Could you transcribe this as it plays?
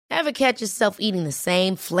Ever catch yourself eating the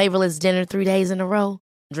same flavorless dinner 3 days in a row?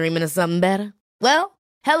 Dreaming of something better? Well,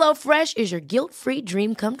 HelloFresh is your guilt-free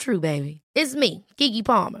dream come true, baby. It's me, Keke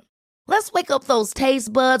Palmer. Let's wake up those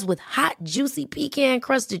taste buds with hot, juicy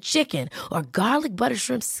pecan-crusted chicken or garlic butter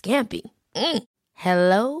shrimp scampi.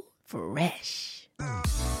 Hello Fresh.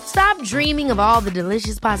 Stop dreaming of all the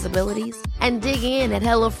delicious possibilities and dig in at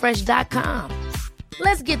HelloFresh.com.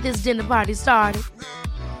 Let's get this dinner party started.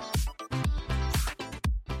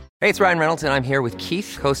 Hey, it's Ryan Reynolds, and I'm here with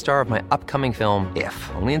Keith, co-star of my upcoming film,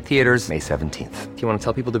 If, only in theaters May 17th. Do you want to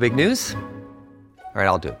tell people the big news? All right,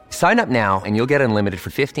 I'll do it. Sign up now and you'll get unlimited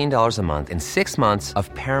for $15 a month and 6 months of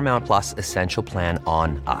Paramount Plus Essential Plan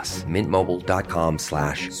on us.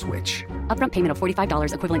 MintMobile.com/switch. Upfront payment of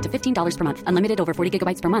 $45 equivalent to $15 per month. Unlimited over 40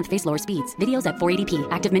 gigabytes per month. Face lower speeds. Videos at 480p.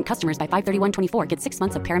 Active Mint customers by 531.24 get 6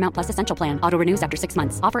 months of Paramount Plus Essential Plan. Auto renews after 6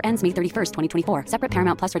 months. Offer ends May 31st, 2024. Separate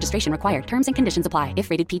Paramount Plus registration required. Terms and conditions apply if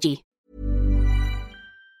rated PG.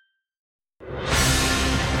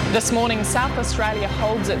 This morning, South Australia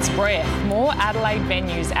holds its breath. More Adelaide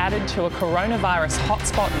venues added to a coronavirus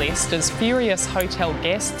hotspot list as furious hotel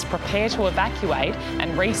guests prepare to evacuate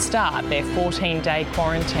and restart their 14-day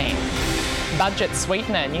quarantine. Budget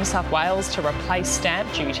sweetener New South Wales to replace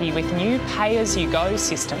stamp duty with new pay-as-you-go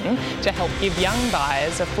system to help give young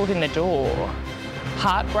buyers a foot in the door.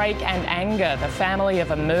 Heartbreak and anger. The family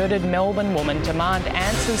of a murdered Melbourne woman demand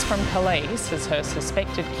answers from police as her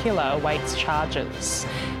suspected killer awaits charges.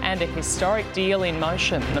 And a historic deal in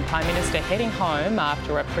motion. The Prime Minister heading home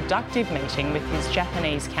after a productive meeting with his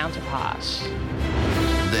Japanese counterpart.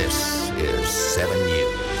 This is 7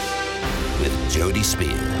 News with Jody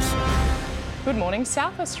Spears. Good morning.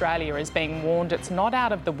 South Australia is being warned it's not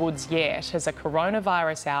out of the woods yet as a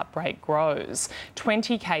coronavirus outbreak grows.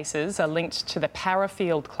 20 cases are linked to the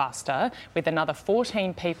Parafield cluster, with another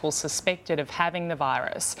 14 people suspected of having the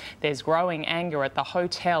virus. There's growing anger at the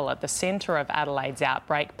hotel at the centre of Adelaide's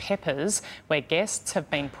outbreak, Peppers, where guests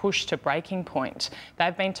have been pushed to breaking point.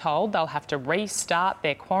 They've been told they'll have to restart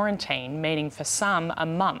their quarantine, meaning for some a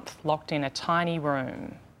month locked in a tiny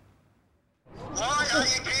room. Why are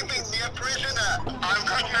you keeping me a prisoner? I've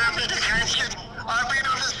got no medication. I've been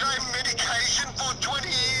on the same medication for 20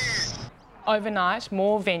 years. Overnight,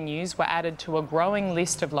 more venues were added to a growing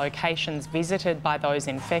list of locations visited by those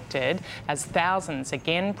infected as thousands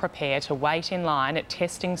again prepare to wait in line at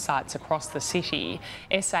testing sites across the city.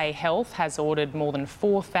 SA Health has ordered more than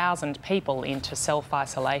 4,000 people into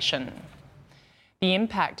self-isolation. The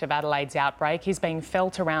impact of Adelaide's outbreak is being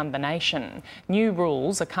felt around the nation. New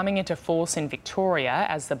rules are coming into force in Victoria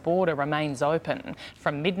as the border remains open.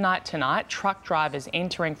 From midnight tonight, truck drivers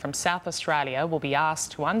entering from South Australia will be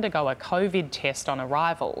asked to undergo a COVID test on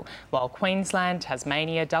arrival, while Queensland,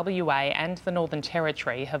 Tasmania, WA and the Northern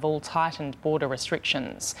Territory have all tightened border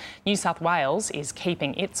restrictions. New South Wales is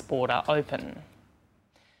keeping its border open.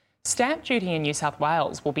 Stamp duty in New South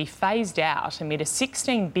Wales will be phased out amid a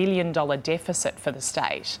 $16 billion deficit for the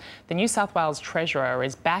state. The New South Wales Treasurer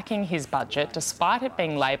is backing his budget despite it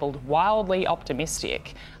being labelled wildly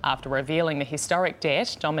optimistic. After revealing the historic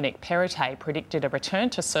debt, Dominic Perrottet predicted a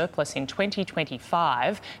return to surplus in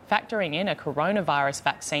 2025, factoring in a coronavirus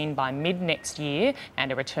vaccine by mid-next year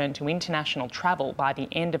and a return to international travel by the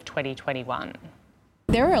end of 2021.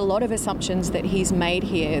 There are a lot of assumptions that he's made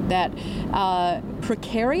here that are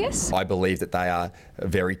precarious. I believe that they are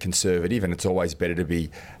very conservative, and it's always better to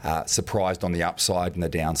be surprised on the upside than the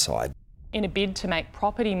downside. In a bid to make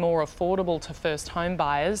property more affordable to first home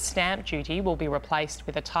buyers, stamp duty will be replaced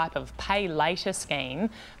with a type of pay later scheme.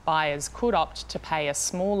 Buyers could opt to pay a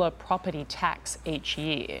smaller property tax each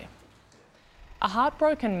year. A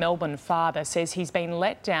heartbroken Melbourne father says he's been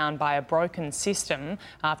let down by a broken system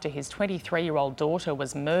after his 23-year-old daughter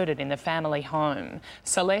was murdered in the family home.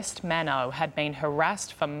 Celeste Mano had been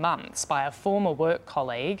harassed for months by a former work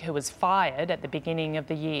colleague who was fired at the beginning of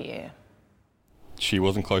the year. She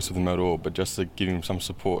wasn't close with him at all, but just to give him some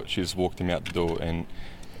support, she just walked him out the door, and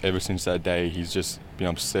ever since that day, he's just been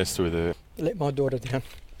obsessed with her. Let my daughter down.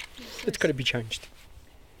 It's got to be changed.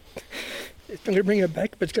 I'm going to bring her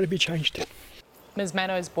back, but it's got to be changed. Ms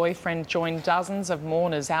Mano's boyfriend joined dozens of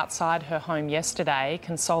mourners outside her home yesterday,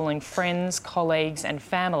 consoling friends, colleagues and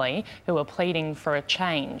family who are pleading for a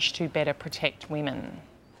change to better protect women.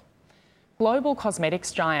 Global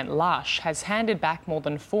cosmetics giant Lush has handed back more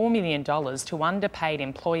than $4 million to underpaid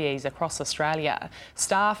employees across Australia.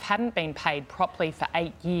 Staff hadn't been paid properly for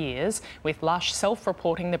 8 years, with Lush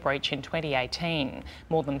self-reporting the breach in 2018.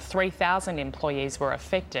 More than 3,000 employees were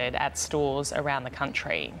affected at stores around the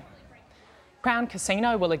country. Crown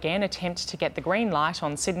Casino will again attempt to get the green light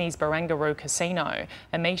on Sydney's Barangaroo Casino.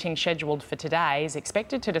 A meeting scheduled for today is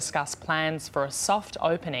expected to discuss plans for a soft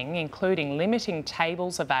opening, including limiting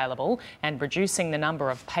tables available and reducing the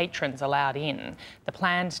number of patrons allowed in. The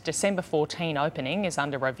planned December 14 opening is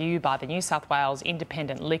under review by the New South Wales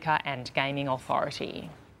Independent Liquor and Gaming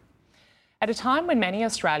Authority. At a time when many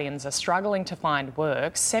Australians are struggling to find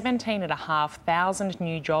work, 17,500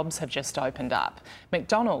 new jobs have just opened up.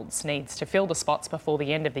 McDonald's needs to fill the spots before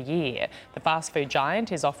the end of the year. The fast food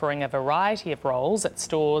giant is offering a variety of roles at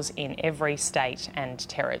stores in every state and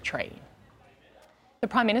territory. The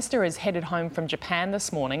Prime Minister is headed home from Japan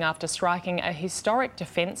this morning after striking a historic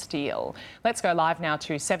defence deal. Let's go live now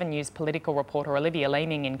to 7 News political reporter Olivia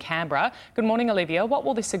Leeming in Canberra. Good morning, Olivia. What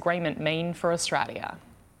will this agreement mean for Australia?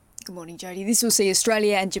 Good morning, Jodie. This will see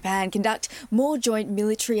Australia and Japan conduct more joint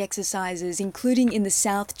military exercises, including in the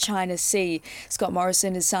South China Sea. Scott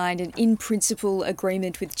Morrison has signed an in-principle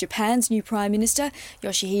agreement with Japan's new Prime Minister,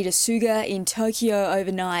 Yoshihide Suga, in Tokyo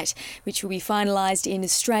overnight, which will be finalised in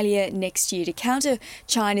Australia next year to counter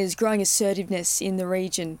China's growing assertiveness in the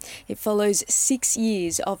region. It follows 6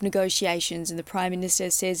 years of negotiations, and the Prime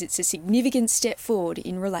Minister says it's a significant step forward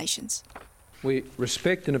in relations. We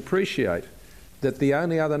respect and appreciate that the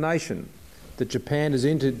only other nation that Japan has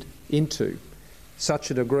entered into such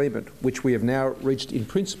an agreement, which we have now reached in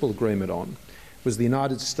principle agreement on, was the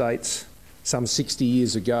United States some 60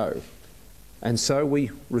 years ago. And so we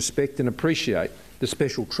respect and appreciate the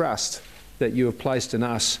special trust that you have placed in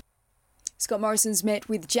us. Scott Morrison's met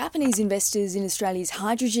with Japanese investors in Australia's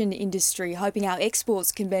hydrogen industry, hoping our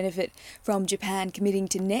exports can benefit from Japan committing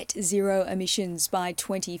to net zero emissions by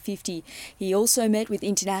 2050. He also met with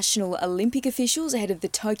international Olympic officials ahead of the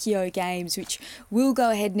Tokyo Games, which will go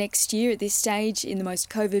ahead next year at this stage in the most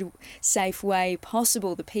COVID-safe way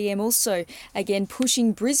possible. The PM also again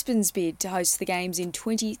pushing Brisbane's bid to host the Games in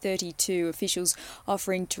 2032, officials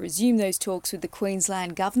offering to resume those talks with the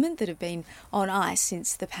Queensland government that have been on ice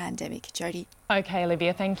since the pandemic. Jodie. OK,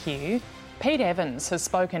 Olivia, thank you. Pete Evans has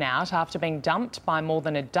spoken out after being dumped by more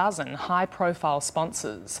than a dozen high-profile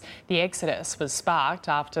sponsors. The exodus was sparked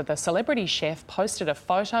after the celebrity chef posted a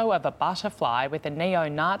photo of a butterfly with a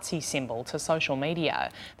neo-Nazi symbol to social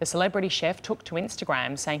media. The celebrity chef took to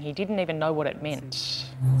Instagram saying he didn't even know what it meant.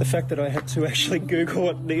 The fact that I had to actually Google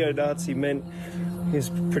what neo-Nazi meant is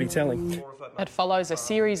pretty telling. It follows a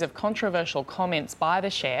series of controversial comments by the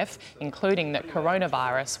chef, including that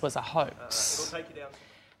coronavirus was a hoax.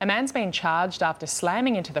 A man's been charged after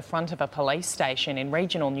slamming into the front of a police station in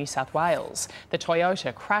regional New South Wales. The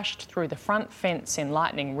Toyota crashed through the front fence in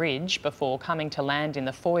Lightning Ridge before coming to land in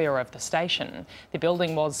the foyer of the station. The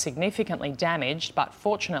building was significantly damaged, but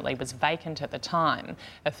fortunately was vacant at the time.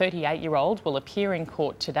 A 38-year-old will appear in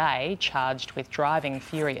court today, charged with driving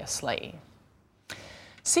furiously.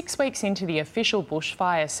 6 weeks into the official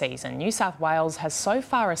bushfire season, New South Wales has so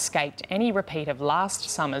far escaped any repeat of last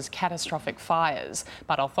summer's catastrophic fires,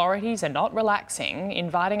 but authorities are not relaxing,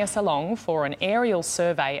 inviting us along for an aerial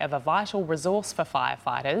survey of a vital resource for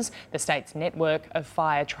firefighters, the state's network of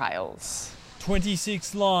fire trails.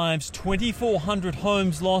 26 lives, 2,400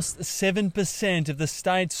 homes lost, 7% of the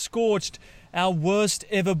state scorched. Our worst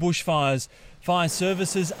ever bushfires. Fire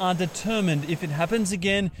services are determined if it happens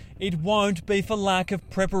again, it won't be for lack of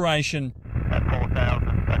preparation.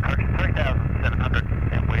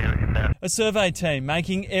 A survey team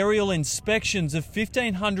making aerial inspections of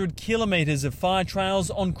 1,500 kilometres of fire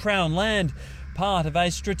trails on Crown land, part of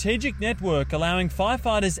a strategic network allowing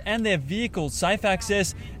firefighters and their vehicles safe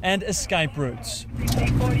access and escape routes.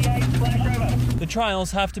 The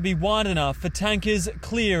trails have to be wide enough for tankers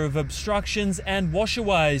clear of obstructions and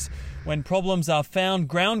washaways. When problems are found,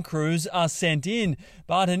 ground crews are sent in,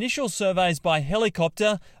 but initial surveys by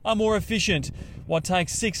helicopter are more efficient. What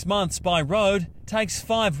takes 6 months by road takes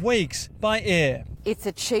 5 weeks by air. It's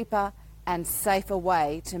a cheaper and safer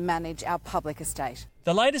way to manage our public estate.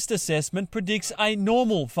 The latest assessment predicts a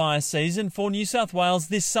normal fire season for New South Wales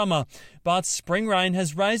this summer, but spring rain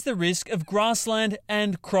has raised the risk of grassland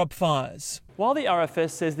and crop fires. While the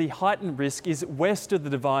RFS says the heightened risk is west of the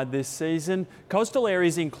Divide this season, coastal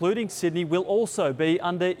areas including Sydney will also be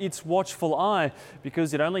under its watchful eye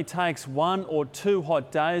because it only takes 1 or 2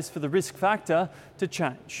 hot days for the risk factor to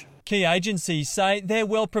change. Key agencies say they're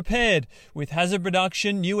well prepared, with hazard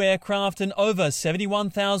reduction, new aircraft and over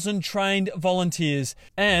 71,000 trained volunteers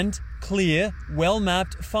and clear,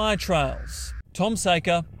 well-mapped fire trails. Tom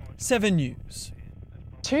Saker, 7 News.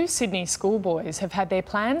 Two Sydney schoolboys have had their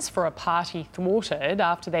plans for a party thwarted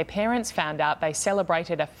after their parents found out they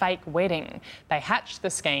celebrated a fake wedding. They hatched the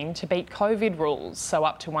scheme to beat COVID rules, so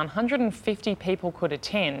up to 150 people could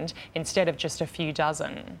attend instead of just a few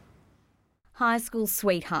dozen. High school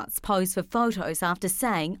sweethearts posed for photos after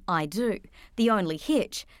saying, "I do." The only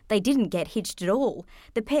hitch, they didn't get hitched at all.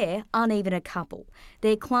 The pair aren't even a couple.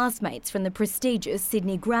 They're classmates from the prestigious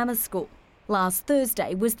Sydney Grammar School. Last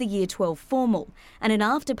Thursday was the Year 12 formal, and an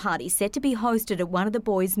after-party set to be hosted at one of the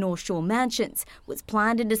boys' North Shore mansions was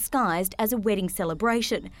planned and disguised as a wedding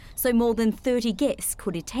celebration, so more than 30 guests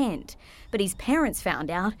could attend. But his parents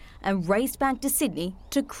found out and raced back to Sydney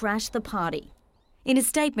to crash the party. In a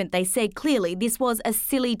statement, they said clearly this was a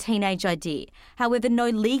silly teenage idea. However, no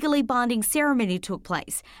legally binding ceremony took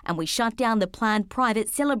place, and we shut down the planned private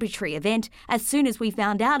celebratory event as soon as we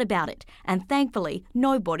found out about it, and thankfully,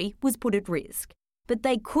 nobody was put at risk. But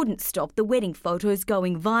they couldn't stop the wedding photos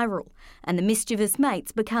going viral, and the mischievous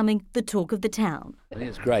mates becoming the talk of the town. I think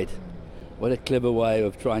it's great. What a clever way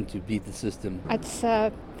of trying to beat the system. It's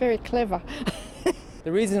very clever.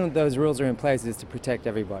 The reason those rules are in place is to protect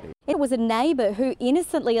everybody. It was a neighbour who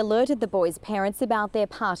innocently alerted the boys' parents about their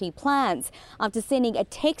party plans after sending a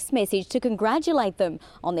text message to congratulate them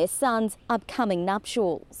on their son's upcoming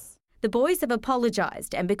nuptials. The boys have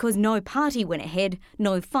apologised, and because no party went ahead,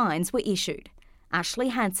 no fines were issued. Ashley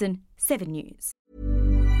Hansen, 7 News.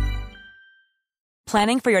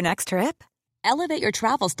 Planning for your next trip? Elevate your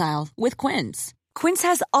travel style with Quince. Quince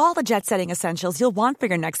has all the jet-setting essentials you'll want for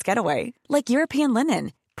your next getaway, like European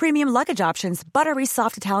linen, premium luggage options, buttery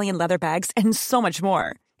soft Italian leather bags, and so much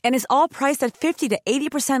more. And is all priced at 50 to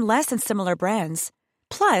 80% less than similar brands.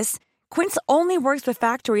 Plus, Quince only works with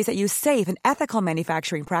factories that use safe and ethical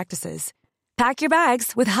manufacturing practices. Pack your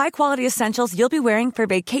bags with high-quality essentials you'll be wearing for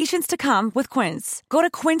vacations to come with Quince. Go to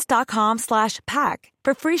quince.com/pack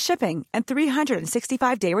for free shipping and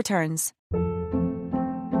 365-day returns.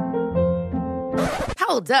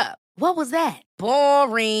 Hold up. What was that?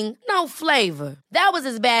 Boring. No flavor. That was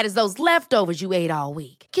as bad as those leftovers you ate all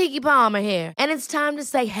week. Keke Palmer here, and it's time to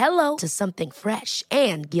say hello to something fresh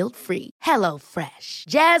and guilt-free. Hello Fresh.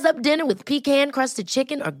 Jazz up dinner with pecan-crusted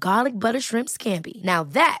chicken or garlic butter shrimp scampi. Now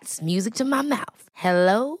that's music to my mouth.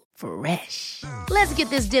 Hello Fresh. Let's get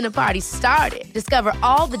this dinner party started. Discover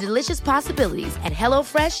all the delicious possibilities at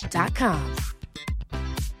HelloFresh.com.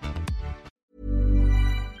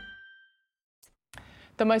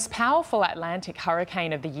 The most powerful Atlantic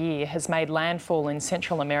hurricane of the year has made landfall in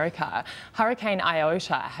Central America. Hurricane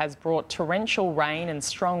Iota has brought torrential rain and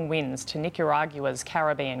strong winds to Nicaragua's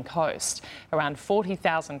Caribbean coast. Around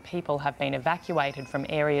 40,000 people have been evacuated from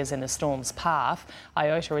areas in the storm's path.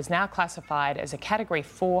 Iota is now classified as a Category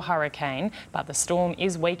 4 hurricane, but the storm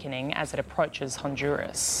is weakening as it approaches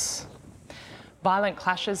Honduras. Violent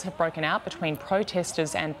clashes have broken out between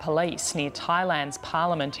protesters and police near Thailand's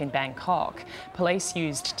parliament in Bangkok. Police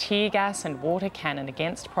used tear gas and water cannon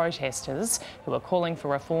against protesters who are calling for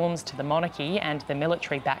reforms to the monarchy and the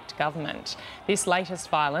military-backed government. This latest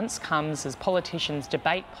violence comes as politicians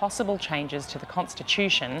debate possible changes to the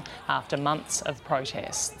constitution after months of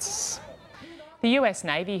protests. The US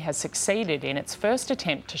Navy has succeeded in its first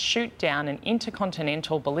attempt to shoot down an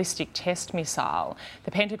intercontinental ballistic test missile. The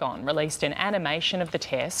Pentagon released an animation of the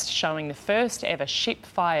test showing the first ever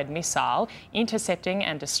ship-fired missile intercepting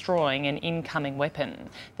and destroying an incoming weapon.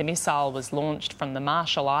 The missile was launched from the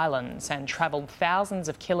Marshall Islands and travelled thousands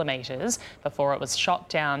of kilometres before it was shot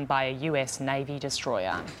down by a US Navy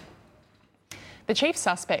destroyer. The chief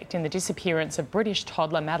suspect in the disappearance of British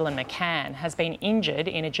toddler Madeleine McCann has been injured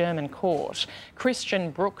in a German court.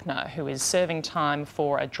 Christian Bruckner, who is serving time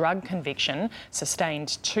for a drug conviction,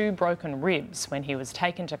 sustained 2 broken ribs when he was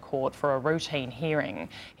taken to court for a routine hearing.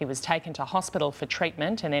 He was taken to hospital for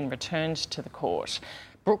treatment and then returned to the court.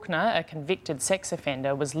 Bruckner, a convicted sex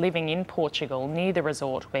offender, was living in Portugal near the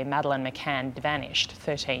resort where Madeleine McCann vanished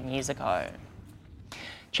 13 years ago.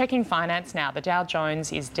 Checking finance now, the Dow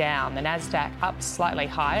Jones is down, the Nasdaq up slightly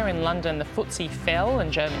higher. In London, the FTSE fell and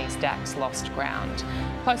Germany's DAX lost ground.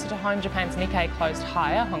 Closer to home, Japan's Nikkei closed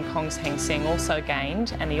higher, Hong Kong's Hang Seng also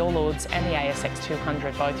gained, and the All Ords and the ASX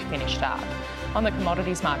 200 both finished up. On the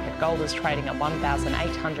commodities market, gold is trading at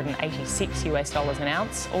 $1,886 an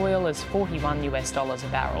ounce, oil is $41 a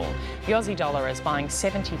barrel. The Aussie dollar is buying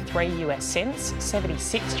 73 US cents,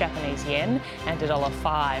 76 Japanese yen, and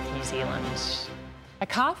 $1.05 New Zealand. A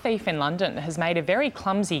car thief in London has made a very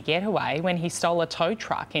clumsy getaway when he stole a tow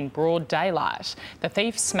truck in broad daylight. The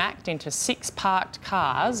thief smacked into 6 parked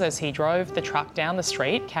cars as he drove the truck down the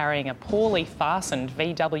street carrying a poorly fastened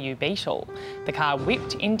VW Beetle. The car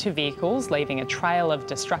whipped into vehicles, leaving a trail of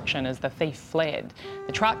destruction as the thief fled.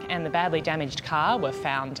 The truck and the badly damaged car were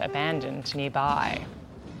found abandoned nearby.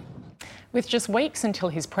 With just weeks until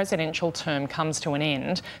his presidential term comes to an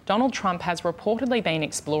end, Donald Trump has reportedly been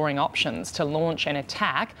exploring options to launch an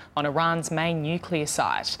attack on Iran's main nuclear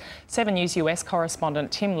site. 7 News US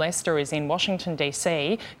correspondent Tim Lester is in Washington,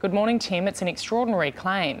 D.C. Good morning, Tim. It's an extraordinary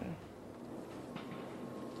claim.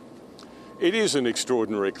 It is an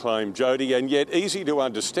extraordinary claim, Jody, and yet easy to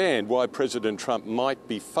understand why President Trump might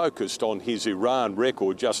be focused on his Iran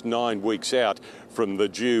record just 9 weeks out from the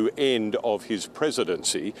due end of his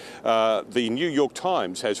presidency. The New York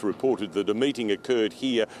Times has reported that a meeting occurred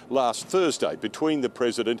here last Thursday between the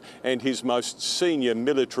president and his most senior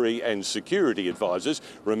military and security advisors.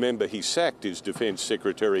 Remember, he sacked his defence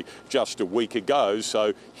secretary just a week ago,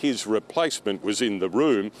 so his replacement was in the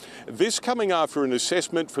room. This coming after an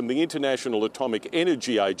assessment from the International Atomic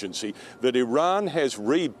Energy Agency that Iran has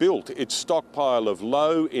rebuilt its stockpile of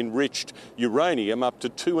low enriched uranium up to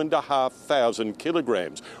 2,500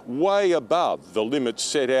 kilograms, way above the limits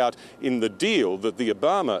set out in the deal that the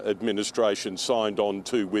Obama administration signed on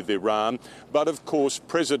to with Iran. But of course,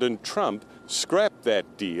 President Trump scrapped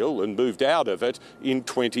that deal and moved out of it in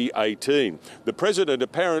 2018. The president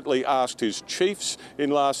apparently asked his chiefs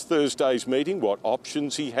in last Thursday's meeting what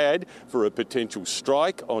options he had for a potential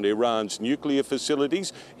strike on Iran's nuclear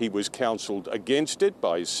facilities. He was counselled against it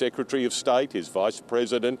by his Secretary of State, his Vice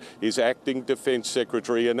President, his acting Defence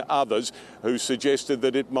Secretary and others who suggested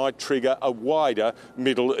that it might trigger a wider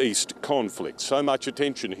Middle East conflict. So much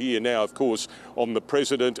attention here now, of course, on the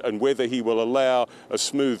president and whether he will allow a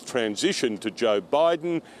smooth transition to Joe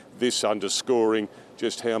Biden, this underscoring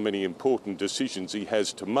just how many important decisions he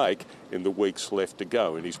has to make in the weeks left to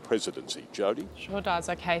go in his presidency. Jody? Sure does.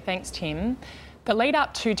 OK, thanks, Tim. The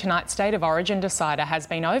lead-up to tonight's State of Origin decider has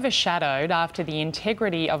been overshadowed after the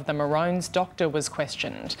integrity of the Maroons' doctor was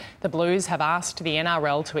questioned. The Blues have asked the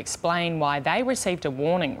NRL to explain why they received a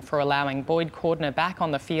warning for allowing Boyd Cordner back on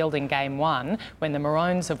the field in Game 1 when the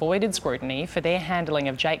Maroons avoided scrutiny for their handling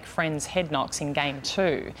of Jake Friend's head knocks in Game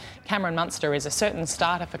 2. Cameron Munster is a certain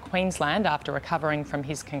starter for Queensland after recovering from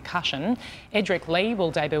his concussion. Edric Lee will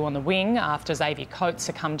debut on the wing after Xavier Coates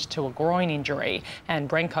succumbed to a groin injury, and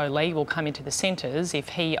Brenko Lee will come into the centre if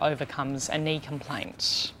he overcomes a knee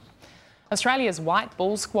complaint. Australia's white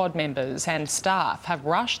ball squad members and staff have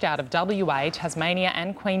rushed out of WA, Tasmania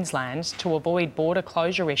and Queensland to avoid border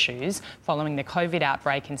closure issues following the COVID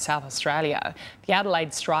outbreak in South Australia. The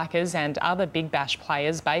Adelaide Strikers and other Big Bash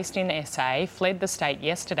players based in SA fled the state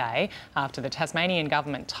yesterday after the Tasmanian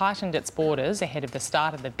government tightened its borders ahead of the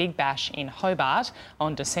start of the Big Bash in Hobart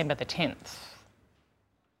on December the 10th.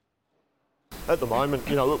 At the moment,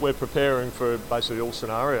 we're preparing for basically all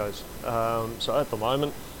scenarios. So at the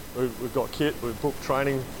moment, we've got kit, we've booked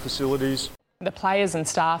training facilities. The players and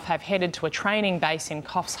staff have headed to a training base in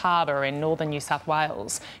Coffs Harbour in northern New South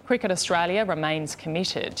Wales. Cricket Australia remains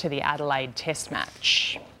committed to the Adelaide Test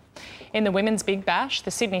match. In the Women's Big Bash,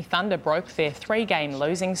 the Sydney Thunder broke their 3-game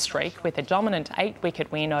losing streak with a dominant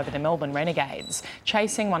 8-wicket win over the Melbourne Renegades.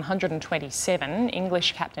 Chasing 127,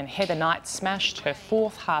 English captain Heather Knight smashed her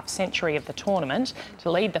 4th half-century of the tournament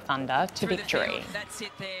to lead the Thunder to victory. That's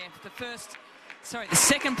it there. The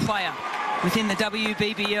second player within the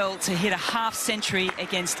WBBL to hit a half-century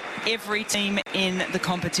against every team in the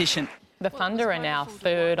competition. The Thunder are now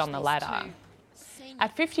 3rd on the ladder.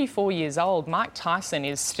 At 54 years old, Mike Tyson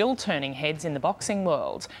is still turning heads in the boxing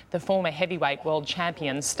world. The former heavyweight world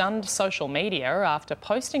champion stunned social media after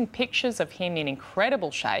posting pictures of him in incredible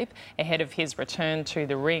shape ahead of his return to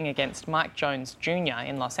the ring against Mike Jones Jr.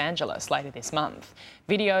 in Los Angeles later this month.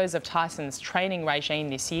 Videos of Tyson's training regime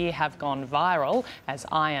this year have gone viral as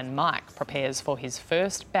Iron Mike prepares for his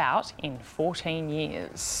first bout in 14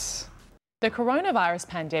 years. The coronavirus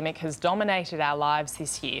pandemic has dominated our lives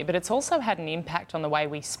this year, but it's also had an impact on the way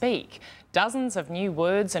we speak. Dozens of new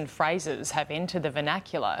words and phrases have entered the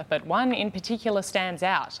vernacular, but one in particular stands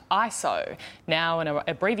out, ISO. Now an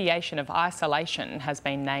abbreviation of isolation has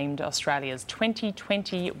been named Australia's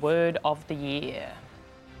 2020 Word of the Year.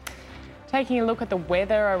 Taking a look at the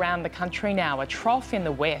weather around the country now, a trough in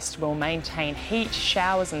the west will maintain heat,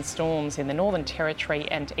 showers and storms in the Northern Territory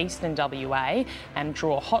and eastern WA and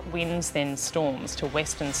draw hot winds then storms to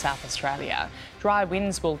western South Australia. Dry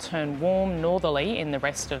winds will turn warm northerly in the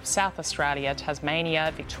rest of South Australia,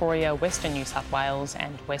 Tasmania, Victoria, Western New South Wales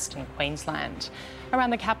and Western Queensland.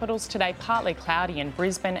 Around the capitals today, partly cloudy in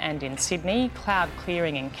Brisbane and in Sydney, cloud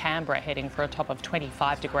clearing in Canberra heading for a top of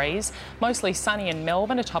 25 degrees, mostly sunny in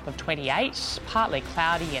Melbourne, a top of 28, partly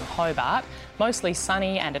cloudy in Hobart, mostly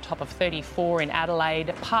sunny and a top of 34 in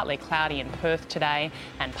Adelaide, partly cloudy in Perth today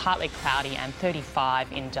and partly cloudy and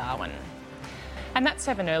 35 in Darwin. And that's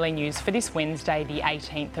 7 Early News for this Wednesday, the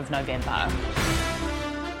 18th of November.